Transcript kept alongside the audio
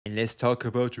and let's talk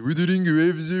about Wuthering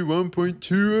Waves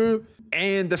 1.2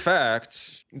 and the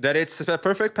fact that it's a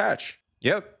perfect patch.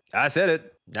 Yep, I said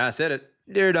it.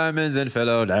 Dear diamonds and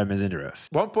fellow diamonds in the rough.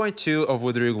 1.2 of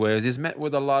Wuthering Waves is met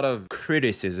with a lot of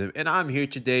criticism, and I'm here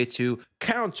today to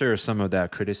counter some of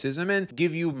that criticism and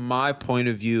give you my point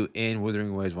of view in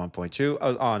Wuthering Waves 1.2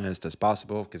 as honest as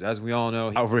possible, because as we all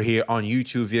know, over here on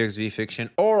YouTube VXV Fiction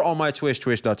or on my Twitch,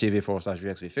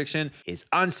 twitch.tv/VXV Fiction, is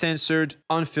uncensored,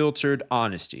 unfiltered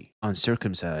honesty.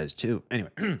 Uncircumcised too. Anyway,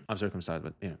 I'm circumcised,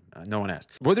 but no one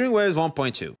asked. Wuthering Waves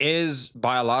 1.2 is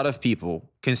by a lot of people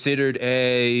considered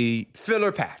a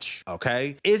filler patch,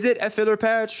 okay? Is it a filler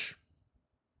patch?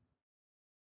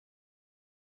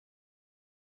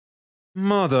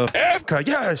 Motherfucker,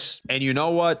 yes! And you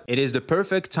know what? It is the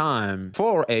perfect time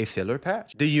for a filler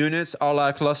patch. The units are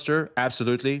lackluster,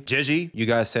 absolutely. Jeji, you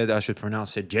guys said I should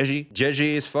pronounce it Jeji.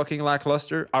 Jeji is fucking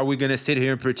lackluster. Are we gonna sit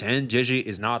here and pretend Jeji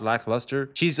is not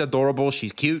lackluster? She's adorable,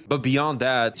 she's cute, but beyond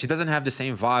that, she doesn't have the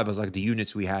same vibe as like the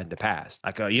units we had in the past.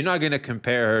 Like, you're not gonna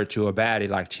compare her to a baddie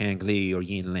like Chang Li or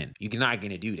Yin Lin. You're not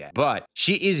gonna do that. But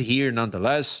she is here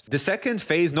nonetheless. The second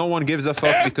phase, no one gives a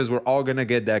fuck because we're all gonna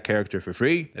get that character for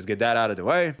free. Let's get that out of the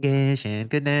way. Genshin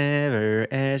could never,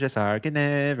 SSR could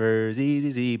never,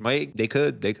 ZZZ. Mate, they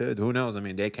could. Who knows? I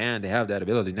mean, they have that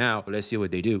ability now. But let's see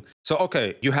what they do. So,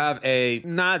 okay, you have a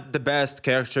not the best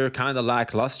character, kind of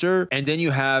lackluster, and then you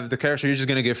have the character you're just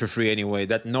gonna get for free anyway,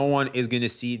 that no one is gonna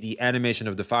see the animation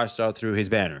of the 5-star through his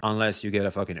banner unless you get a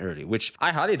fucking early, which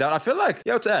I highly doubt. I feel like,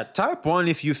 yo, type 1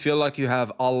 if you feel like you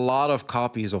have a lot of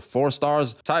copies of 4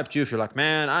 stars. Type 2 if you're like,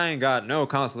 man, I ain't got no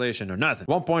constellation or nothing.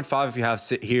 1.5 if you have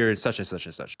sit here and such and such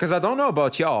and such. Because I don't know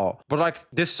about y'all, but like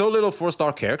there's so little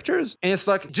 4-star characters, and it's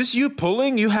like just you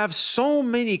pulling, you have so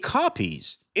many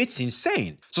copies. It's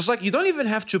insane. So it's like you don't even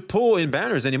have to pull in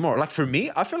banners anymore. Like for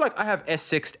me, I feel like I have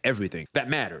S6'd everything that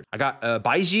mattered. I got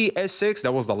Baiji S6.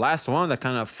 That was the last one that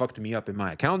kind of fucked me up in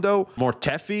my account though.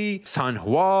 Mortefi,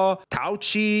 Sanhua,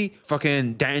 Taochi,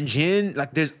 fucking Danjin.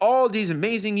 Like there's all these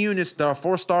amazing units that are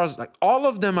 4 stars. Like all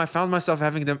of them, I found myself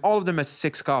having them, all of them at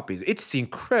 6 copies. It's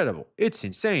incredible. It's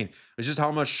insane. It's just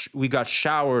how much we got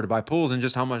showered by pulls and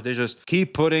just how much they just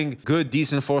keep putting good,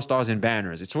 decent 4 stars in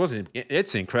banners.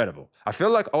 It's incredible. I feel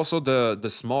like also the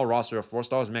small roster of 4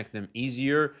 stars make them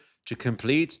easier to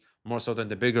complete, more so than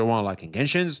the bigger one like in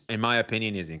Genshin's, in my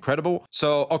opinion, is incredible.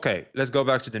 So, okay, let's go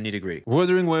back to the nitty-gritty.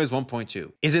 Wuthering Waves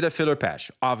 1.2. Is it a filler patch?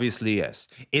 Obviously, yes.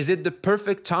 Is it the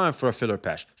perfect time for a filler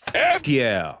patch? F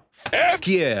yeah. F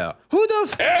yeah. Who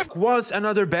the f wants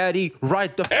another baddie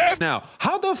right the f now?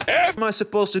 How the f am I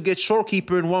supposed to get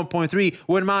Shorekeeper in 1.3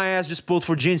 when my ass just pulled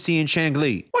for Jinxie and Chang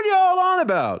Li? What y'all on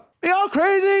about? Y'all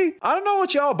crazy? I don't know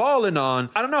what y'all balling on.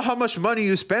 I don't know how much money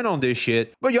you spend on this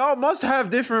shit, but y'all must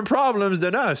have different problems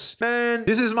than us. Man,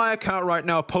 this is my account right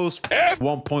now, post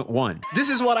 1.1. This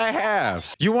is what I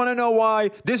have. You want to know why?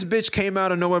 This bitch came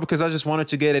out of nowhere because I just wanted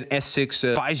to get an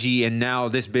S6 5G, and now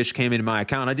this bitch came in my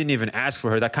account. I didn't even ask for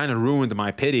her. That kind of ruined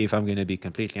my pity, if I'm going to be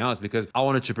completely honest, because I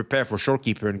wanted to prepare for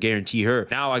Shorekeeper and guarantee her.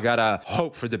 Now I gotta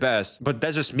hope for the best, but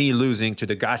that's just me losing to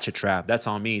the gacha trap. That's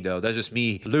on me, though. That's just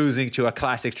me losing to a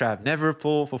classic trap. Never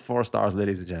pull for 4 stars,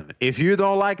 ladies and gentlemen. If you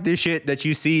don't like this shit that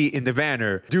you see in the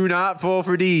banner, do not pull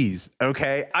for these,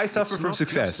 okay? I suffer from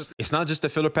success. It's not just a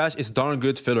filler patch, it's darn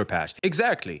good filler patch.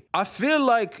 Exactly. I feel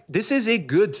like this is a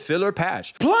good filler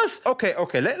patch. Plus, okay,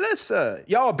 let's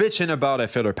y'all bitching about a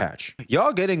filler patch.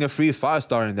 Y'all getting a free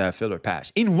 5-star in that filler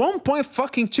patch. In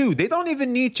 1.2, they don't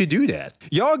even need to do that.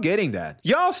 Y'all getting that.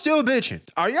 Y'all still bitching.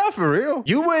 Are y'all for real?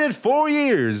 You waited 4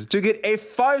 years to get a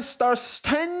 5-star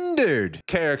standard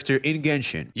character in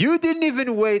Genshin. You didn't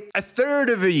even wait a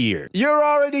third of a year. You're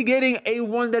already getting a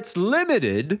one that's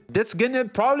limited, that's gonna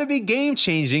probably be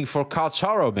game-changing for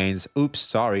Kalcharo mains. Oops,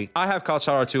 sorry. I have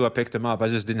Kalcharo too. I picked him up. I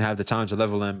just didn't have the time to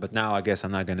level him, but now I guess I'm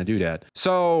not gonna do that.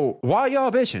 So why y'all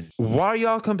bitching? Why are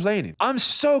y'all complaining? I'm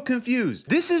so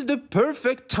confused. This is the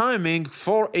perfect timing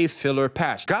for a filler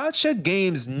patch. Gacha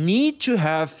games need to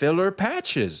have filler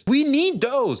patches. We need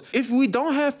those. If we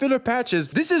don't have filler patches,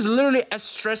 this is literally a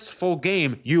stressful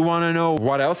game. You want to know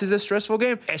what else is a stressful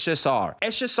game? SSR.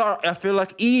 SSR, I feel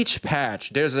like each patch,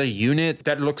 there's a unit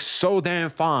that looks so damn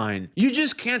fine. You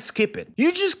just can't skip it.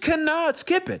 You just cannot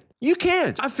skip it. You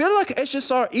can't. I feel like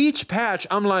SSR each patch,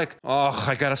 I'm like, oh,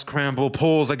 I gotta scramble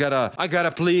pulls. I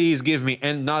gotta please give me.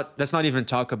 And let's not even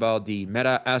talk about the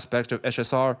meta aspect of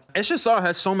SSR. SSR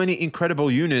has so many incredible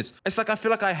units. It's like I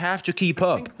feel like I have to keep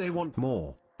up. I think they want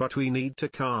more. But we need to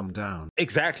calm down.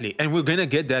 Exactly. And we're going to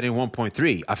get that in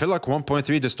 1.3. I feel like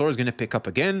 1.3, the story is going to pick up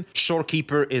again.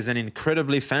 Shorekeeper is an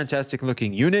incredibly fantastic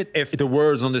looking unit. If the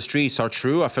words on the streets are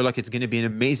true, I feel like it's going to be an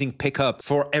amazing pickup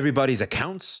for everybody's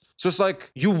accounts. So it's like,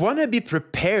 you want to be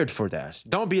prepared for that.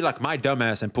 Don't be like my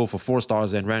dumbass and pull for 4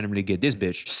 stars and randomly get this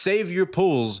bitch. Save your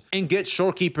pulls and get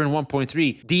Shorekeeper in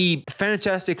 1.3, the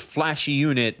fantastic flashy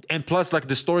unit. And plus, like,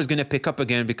 the story's going to pick up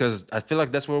again because I feel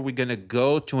like that's where we're going to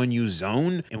go to a new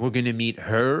zone and we're going to meet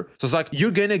her. So it's like,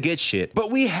 you're going to get shit. But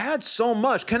we had so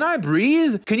much. Can I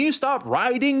breathe? Can you stop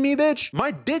riding me, bitch? My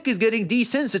dick is getting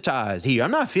desensitized here. I'm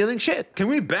not feeling shit. Can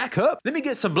we back up? Let me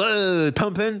get some blood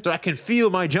pumping so I can feel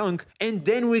my junk, and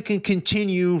then we can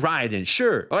continue riding.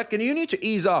 Sure. Like, and you need to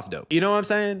ease off though. You know what I'm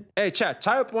saying? Hey, chat,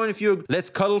 type one if you let's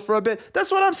cuddle for a bit. That's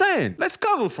what I'm saying. Let's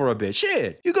cuddle for a bit.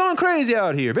 Shit. You going crazy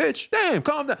out here, bitch. Damn,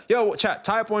 calm down. Yo, chat,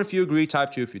 type one if you agree,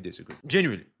 type two if you disagree.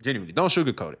 Genuinely. Don't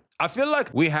sugarcoat it. I feel like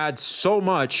we had so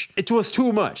much. It was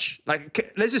too much.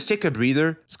 Like, let's just take a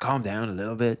breather. Just calm down a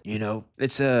little bit, you know?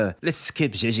 Let's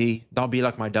skip Gigi. Don't be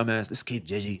like my dumbass. Let's skip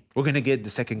Gigi. We're gonna get the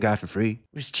second guy for free.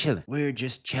 We're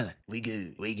just chilling. We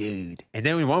good. And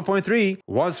then in 1.3,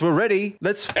 once we're ready,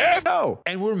 let's go.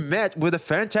 And we're met with a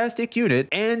fantastic unit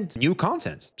and new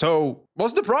content. So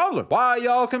what's the problem? Why are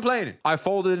y'all complaining? I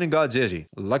folded and got Gigi.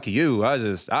 Lucky you.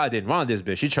 I didn't want this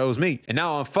bitch. She chose me. And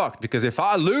now I'm fucked because if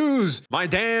I lose my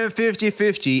damn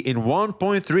 50-50 in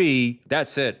 1.3,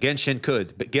 that's it. Genshin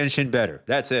could, but Genshin better.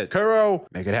 That's it. Kuro,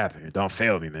 make it happen. Don't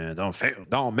fail me, man. Don't fail.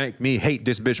 Don't make me hate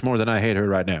this bitch more than I hate her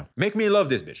right now. Make me love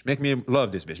this bitch. Make me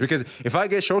love this bitch. Because if I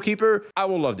get Shorekeeper, I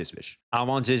will love this bitch. I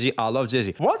want Gigi. I love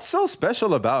Gigi. What's so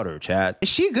special about her, Chad? Is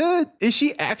she good? Is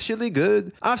she actually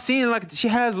good? I've seen like she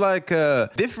has like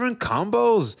different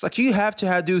combos. It's like you have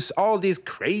to do all these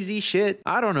crazy shit.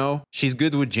 I don't know. She's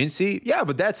good with Jinsei. Yeah,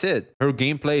 but that's it. Her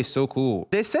gameplay is so cool.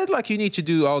 They said like you need to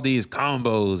do all these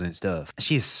combos and stuff.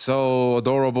 She's so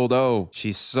adorable though.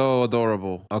 She's so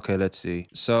adorable. Okay, let's see.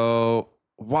 So,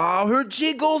 wow, her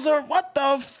jiggles are, what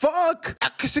the fuck?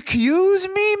 Excuse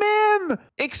me, ma'am?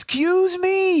 Excuse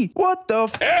me? What the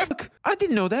fuck? I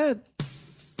didn't know that.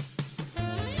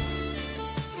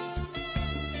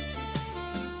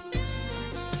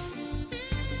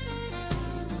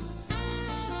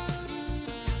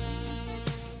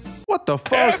 What the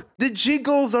fuck? The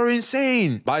jiggles are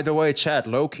insane. By the way, chat,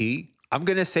 low-key, I'm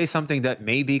gonna say something that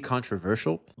may be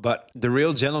controversial, but the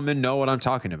real gentlemen know what I'm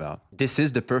talking about. This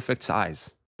is the perfect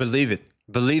size. Believe it.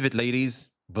 Believe it, ladies.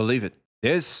 Believe it.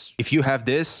 This, if you have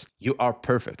this, you are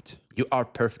perfect. You are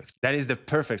perfect. That is the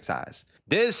perfect size.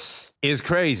 This is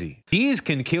crazy. These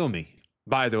can kill me,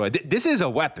 by the way. This is a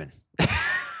weapon.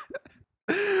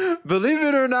 Believe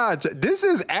it or not, this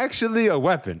is actually a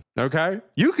weapon, okay?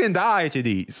 You can die to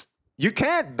these. You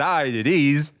can't die to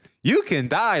these. You can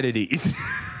die to these.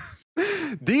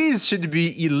 These should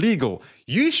be illegal.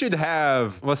 You should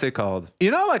have, what's it called?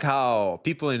 You know, like how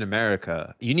people in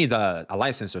America, you need a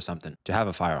license or something to have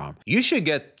a firearm. You should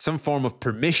get some form of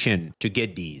permission to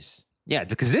get these. Yeah,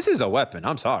 because this is a weapon.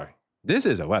 I'm sorry. This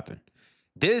is a weapon.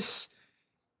 This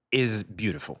is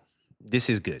beautiful. This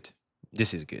is good.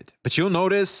 This is good. But you'll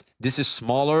notice this is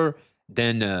smaller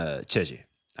than Cheji.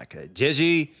 Like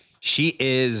Jeji, she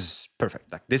is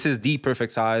perfect. Like this is the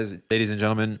perfect size, ladies and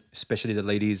gentlemen, especially the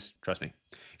ladies. Trust me.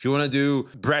 If you want to do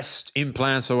breast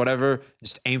implants or whatever,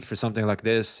 just aim for something like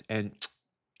this and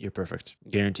you're perfect.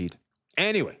 Guaranteed.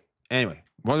 Anyway,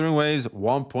 Wuthering Waves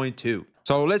 1.2.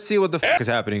 So let's see what the fuck is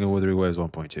happening in Wuthering Waves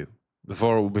 1.2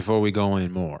 before we go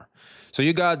in more. So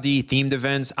you got the themed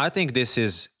events. I think this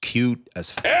is cute as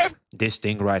fuck. This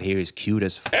thing right here is cute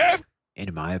as fuck,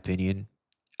 in my opinion.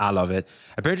 I love it.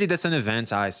 Apparently, that's an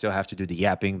event. I still have to do the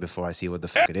yapping before I see what the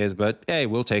fuck it is. But hey,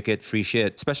 we'll take it. Free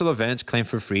shit. Special event. Claim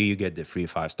for free. You get the free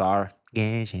 5-star.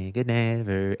 Genshin could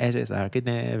never. SSR could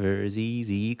never.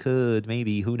 ZZ could.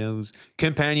 Maybe. Who knows?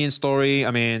 Companion story.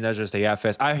 I mean, that's just a yap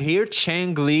fest. I hear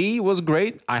Changli was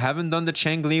great. I haven't done the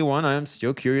Changli one. I'm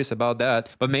still curious about that.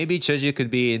 But maybe Cheji could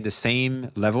be in the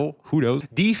same level. Who knows?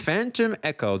 The Phantom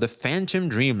Echo. The Phantom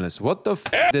Dreamless. What the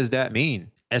fuck does that mean?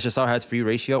 SSR had free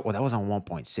ratio. Well, that was on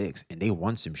 1.6, and they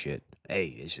won some shit.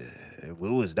 Hey, this shit is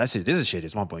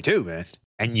 1.2, man.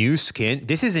 A new skin.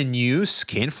 This is a new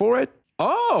skin for it.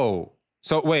 Oh,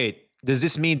 so wait, does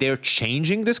this mean they're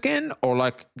changing the skin, or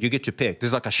like you get to pick? This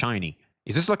is like a shiny.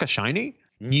 Is this like a shiny?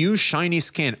 New shiny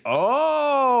skin.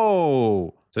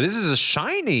 Oh, so this is a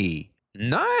shiny.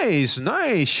 Nice.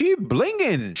 She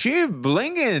blinging.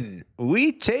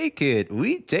 We take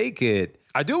it.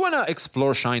 I do want to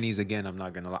explore shinies again. I'm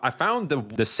not going to lie. I found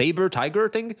the saber tiger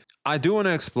thing. I do want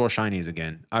to explore shinies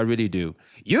again. I really do.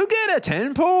 You get a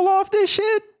 10 pull off this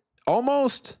shit?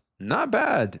 Almost. Not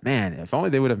bad. Man, if only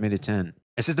they would have made it 10.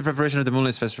 This is the preparation of the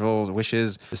Moonless Festival,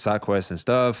 wishes, the side quests and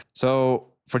stuff.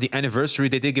 So For the anniversary,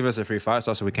 they did give us a free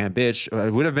 5-star, so we can't bitch.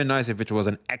 It would have been nice if it was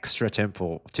an extra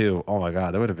temple too. Oh my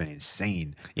god, that would have been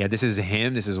insane. Yeah, this is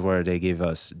him. This is where they gave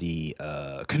us the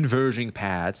converging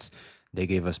paths. They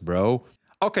gave us bro.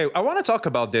 Okay, I want to talk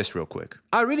about this real quick.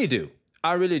 I really do.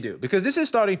 I really do. Because this is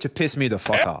starting to piss me the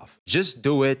fuck off. Just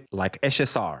do it like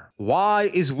SSR. Why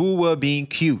is Wuwa being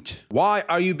cute? Why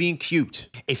are you being cute?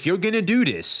 If you're gonna do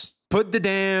this, put the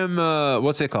damn,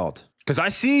 what's it called? Because I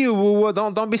see you, Wuwa.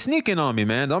 Don't be sneaking on me,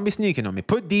 man. Don't be sneaking on me.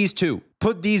 Put these two.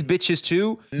 Put these bitches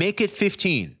too. Make it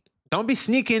 15. Don't be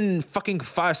sneaking fucking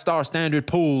 5-star standard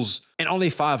pools and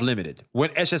only 5 limited when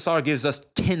SSR gives us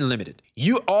 10 limited.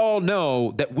 You all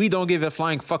know that we don't give a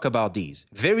flying fuck about these.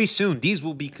 Very soon, these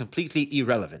will be completely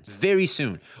irrelevant. Very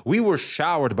soon. We were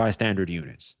showered by standard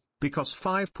units. Because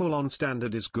 5 pull on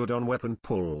standard is good on weapon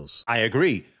pulls. I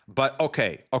agree. But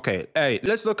okay. Hey,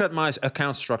 let's look at my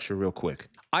account structure real quick.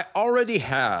 I already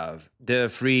have the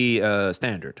free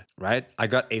standard, right? I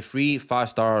got a free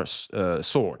 5-star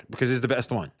sword because it's the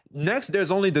best one. Next,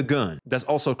 there's only the gun. That's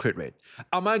also crit rate.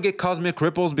 I might get cosmic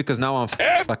ripples because now I'm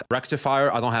like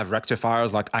rectifier. I don't have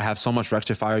rectifiers. Like I have so much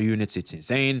rectifier units. It's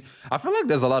insane. I feel like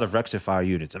there's a lot of rectifier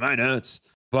units. Am I nuts?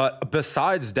 But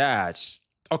besides that,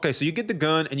 okay, so you get the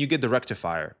gun and you get the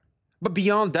rectifier. But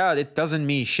beyond that, it doesn't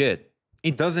mean shit.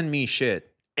 It doesn't mean shit.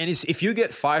 And it's, if you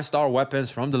get 5-star weapons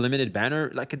from the limited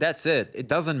banner, like that's it. It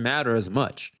doesn't matter as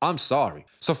much. I'm sorry.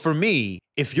 So for me,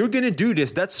 if you're going to do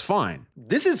this, that's fine.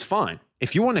 This is fine.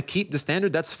 If you want to keep the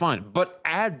standard, that's fine. But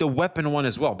add the weapon one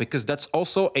as well, because that's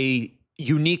also a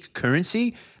unique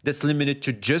currency that's limited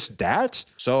to just that.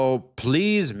 So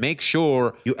please make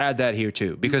sure you add that here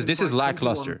too, because this is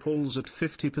lackluster. Pulls at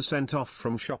 50% off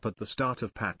from shop at the start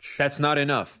of patch. That's not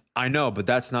enough. I know, but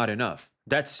that's not enough.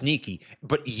 That's sneaky.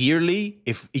 But yearly,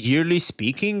 if yearly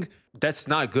speaking, that's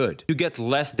not good. You get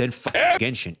less than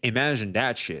Genshin. Imagine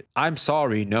that shit. I'm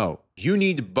sorry, no. You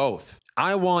need both.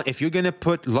 I want, if you're gonna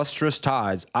put lustrous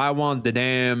ties, I want the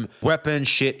damn weapon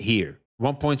shit here.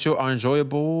 1.2 are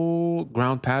enjoyable.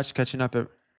 Ground patch catching up.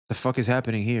 The fuck is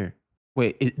happening here?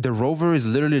 Wait, the rover is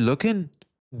literally looking?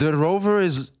 The rover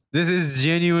is... This is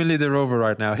genuinely the rover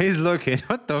right now. He's looking.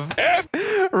 What the f?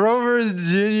 Rover is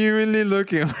genuinely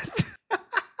looking.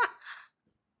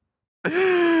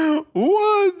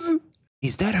 What?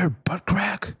 Is that her butt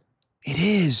crack? It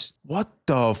is. What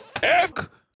the fuck?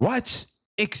 What?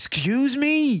 Excuse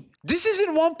me? This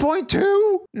isn't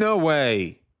 1.2? No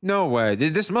way. No way.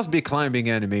 This must be climbing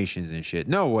animations and shit.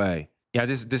 No way. Yeah,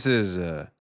 this is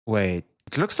wait.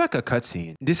 It looks like a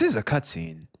cutscene. This is a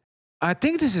cutscene. I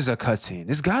think this is a cutscene.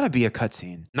 This gotta be a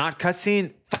cutscene. Not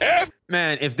cutscene?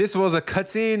 Man, if this was a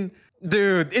cutscene,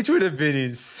 dude, it would have been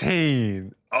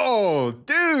insane. Oh,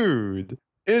 dude.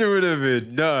 It would have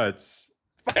been nuts.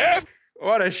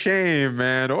 What a shame,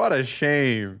 man. What a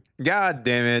shame. God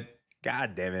damn it.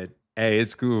 God damn it. Hey,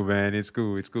 it's cool, man. It's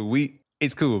cool. It's cool.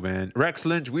 It's cool, man. Rex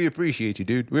Lynch, we appreciate you,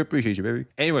 dude. We appreciate you, baby.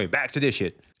 Anyway, back to this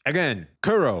shit. Again,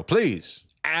 Kuro, please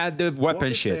add the weapon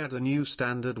what if shit. They add a new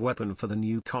standard weapon for the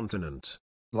new continent.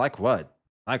 Like what?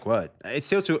 Like what? It's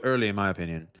still too early, in my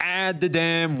opinion. Add the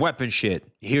damn weapon shit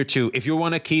here too. If you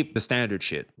want to keep the standard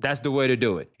shit, that's the way to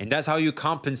do it. And that's how you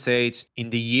compensate in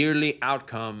the yearly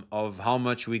outcome of how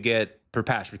much we get per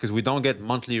patch, because we don't get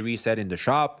monthly reset in the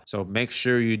shop. So make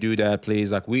sure you do that,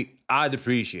 please. Like I'd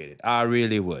appreciate it. I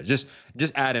really would. Just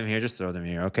add them here. Just throw them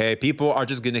here, okay? People are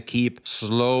just gonna keep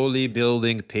slowly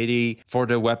building pity for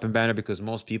the weapon banner because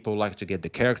most people like to get the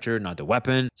character, not the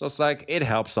weapon. So it's like, it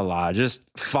helps a lot. Just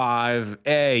 5.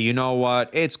 Hey, you know what?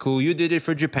 It's cool. You did it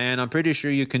for Japan. I'm pretty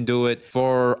sure you can do it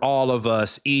for all of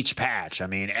us each patch. I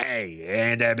mean, hey,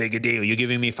 ain't that big a deal. You're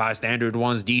giving me 5 standard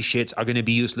ones. These shits are gonna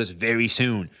be useless very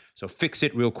soon. So fix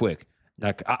it real quick.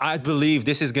 Like, I believe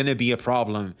this is going to be a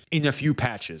problem in a few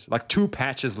patches. Like 2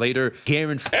 patches later,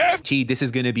 guarantee this is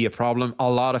going to be a problem. A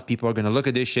lot of people are going to look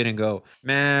at this shit and go,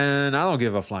 man, I don't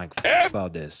give a flying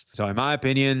about this. So in my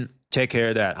opinion, take care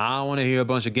of that. I don't want to hear a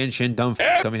bunch of Genshin dumb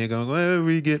coming here going, well,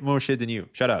 we get more shit than you.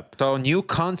 Shut up. So new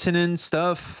continent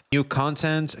stuff, new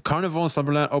content, Carnival and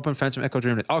Slumberland, Open Phantom, Echo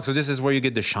Dreamland. Oh, so this is where you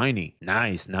get the shiny.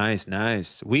 Nice, nice,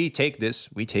 nice. We take this.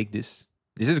 We take this.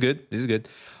 This is good. This is good.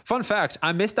 Fun fact,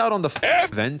 I missed out on the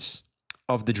events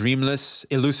of the Dreamless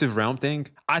Elusive Realm thing.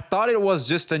 I thought it was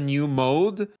just a new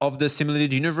mode of the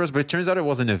simulated universe, but it turns out it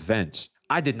was an event.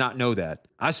 I did not know that.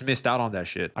 I just missed out on that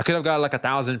shit. I could have got like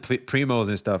 1,000 primos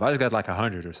and stuff. I just got like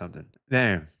 100 or something.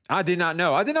 Damn. I did not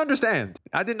know. I didn't understand.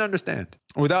 I didn't understand.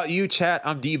 Without you, chat,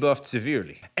 I'm debuffed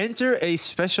severely. Enter a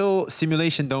special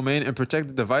simulation domain and protect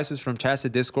the devices from Chassis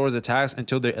Discord's attacks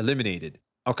until they're eliminated.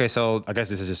 Okay, so I guess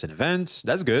this is just an event.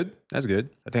 That's good. That's good.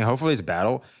 I think hopefully it's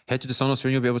battle. Head to the Sonos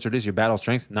Sphere, you'll be able to reduce your battle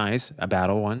strength. Nice. A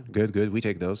battle one. Good, good. We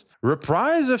take those.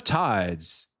 Reprise of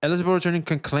Tides. Eligible returning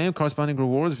can claim corresponding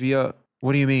rewards via...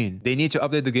 What do you mean? They need to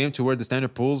update the game to where the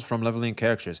standard pulls from leveling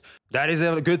characters. That is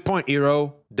a good point,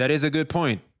 Eero. That is a good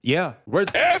point. Yeah. Where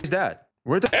the F is that?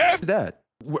 Where the F is that?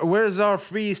 Where's our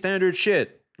free standard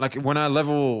shit? Like when I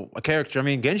level a character, I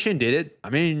mean, Genshin did it. I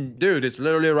mean, dude, it's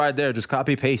literally right there. Just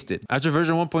copy paste it. After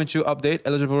version 1.2 update,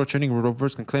 eligible returning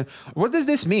rovers can claim. What does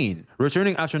this mean?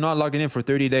 Returning after not logging in for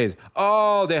 30 days.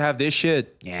 Oh, they have this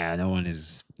shit. Yeah, no one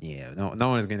is. Yeah, no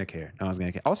one is gonna care. No one's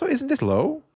gonna care. Also, isn't this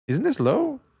low? Isn't this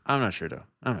low? I'm not sure though.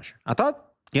 I'm not sure. I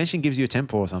thought Genshin gives you a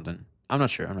tempo or something. I'm not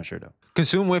sure. I'm not sure though.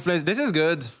 Consume waveplays. This is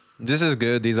good. This is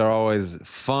good. These are always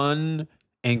fun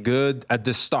and good at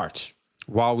the start,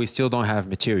 while we still don't have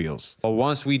materials. But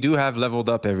once we do have leveled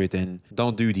up everything,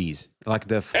 don't do these. Like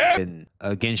the fucking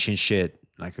Genshin shit.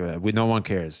 Like no one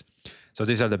cares. So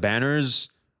these are the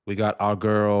banners. We got our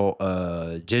girl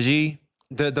Gigi.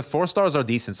 The 4 stars are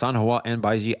decent. Sanhua and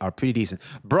Baiji are pretty decent.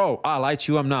 Bro, I lied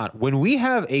to you, I'm not. When we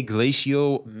have a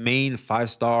Glacio main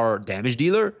 5-star damage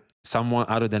dealer, someone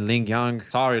other than Ling Yang.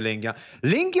 Sorry, Ling Yang.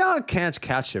 Ling Yang can't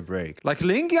catch a break. Like,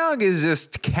 Ling Yang is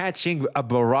just catching a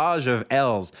barrage of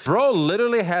L's. Bro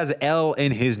literally has L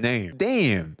in his name.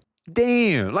 Damn.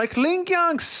 Damn. Like, Ling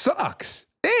Yang sucks.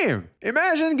 Damn.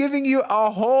 Imagine giving you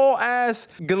a whole ass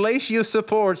Glacio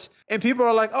support and people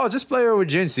are like, oh, just play her with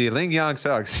Jinxie. Ling Yang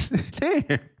sucks.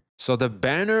 Damn. So the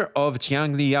banner of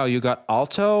Qiang Liao, you got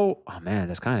Alto. Oh, man,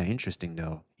 that's kind of interesting,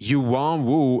 though. Yuan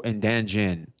Wu and Dan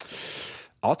Jin.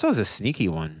 Alto is a sneaky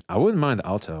one. I wouldn't mind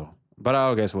Alto, but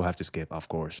I guess we'll have to skip, of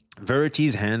course.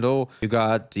 Verity's handle. You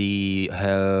got the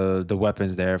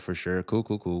weapons there for sure. Cool,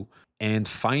 cool, cool. And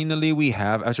finally, we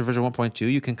have, after version 1.2,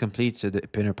 you can complete the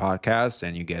Pinner podcast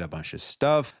and you get a bunch of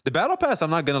stuff. The battle pass,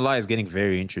 I'm not going to lie, is getting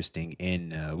very interesting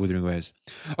in Wuthering Waves.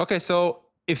 Okay, so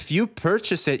if you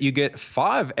purchase it, you get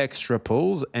 5 extra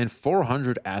pulls and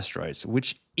 400 asteroids,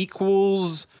 which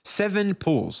equals 7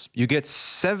 pulls. You get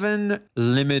 7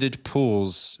 limited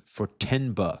pulls for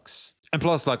 $10. And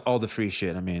plus, like, all the free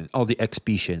shit. I mean, all the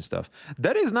XP shit and stuff.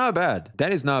 That is not bad.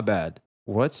 That is not bad.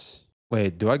 What?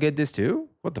 Wait, do I get this too?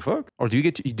 What the fuck? Or do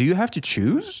you have to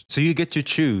choose? So you get to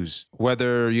choose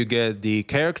whether you get the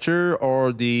character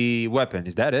or the weapon.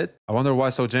 Is that it? I wonder why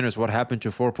so generous. What happened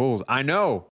to 4 pulls? I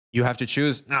know. You have to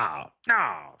choose. No.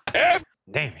 Damn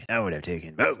it. That would have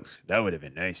taken both. That would have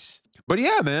been nice. But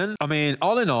yeah, man. I mean,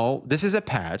 all in all, this is a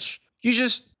patch. You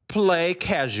just play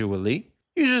casually.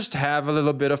 You just have a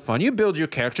little bit of fun. You build your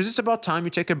characters. It's about time you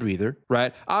take a breather,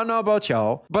 right? I don't know about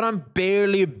y'all, but I'm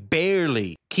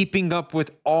barely keeping up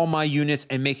with all my units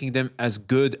and making them as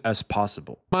good as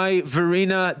possible. My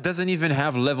Verena doesn't even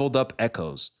have leveled up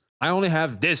echoes. I only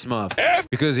have this muff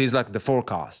because he's like the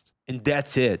forecast. And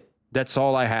that's it. That's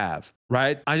all I have,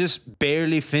 right? I just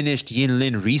barely finished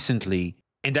Yinlin recently.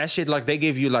 And that shit, like, they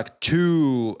gave you like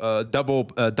 2 double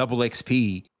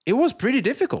XP. It was pretty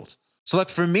difficult. So, like,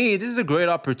 for me, this is a great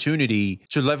opportunity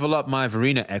to level up my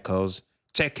Verena echoes,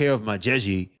 take care of my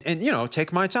Jeji, and, you know,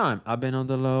 take my time. I've been on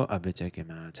the low. I've been taking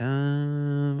my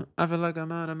time. I feel like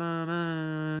I'm out of my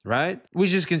mind. Right? We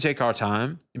just can take our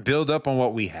time, build up on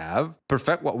what we have,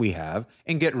 perfect what we have,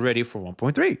 and get ready for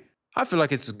 1.3. I feel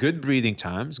like it's good breathing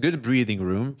times, good breathing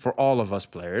room for all of us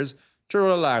players to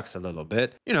relax a little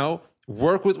bit, you know,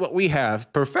 work with what we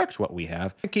have, perfect what we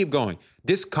have, and keep going.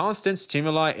 This constant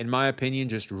stimuli, in my opinion,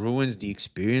 just ruins the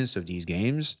experience of these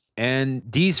games. And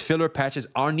these filler patches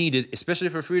are needed, especially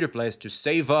for free-to-plays, to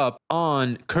save up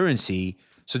on currency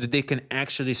so that they can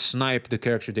actually snipe the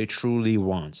character they truly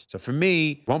want. So for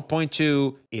me,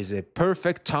 1.2 is a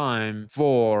perfect time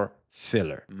for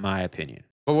filler, in my opinion.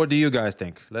 But what do you guys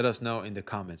think? Let us know in the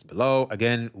comments below.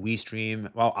 Again, we stream.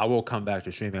 Well, I will come back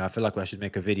to streaming. I feel like I should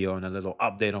make a video and a little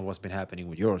update on what's been happening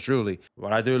with yours truly.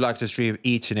 But I do like to stream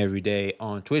each and every day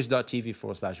on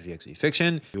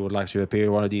twitch.tv/VXVFiction. If you would like to appear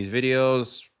in one of these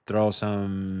videos, throw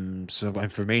some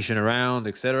information around,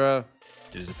 etc.,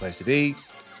 this is the place to be.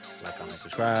 Like, comment,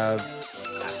 subscribe.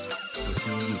 We'll see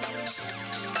you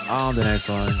on the next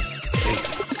one.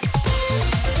 Peace.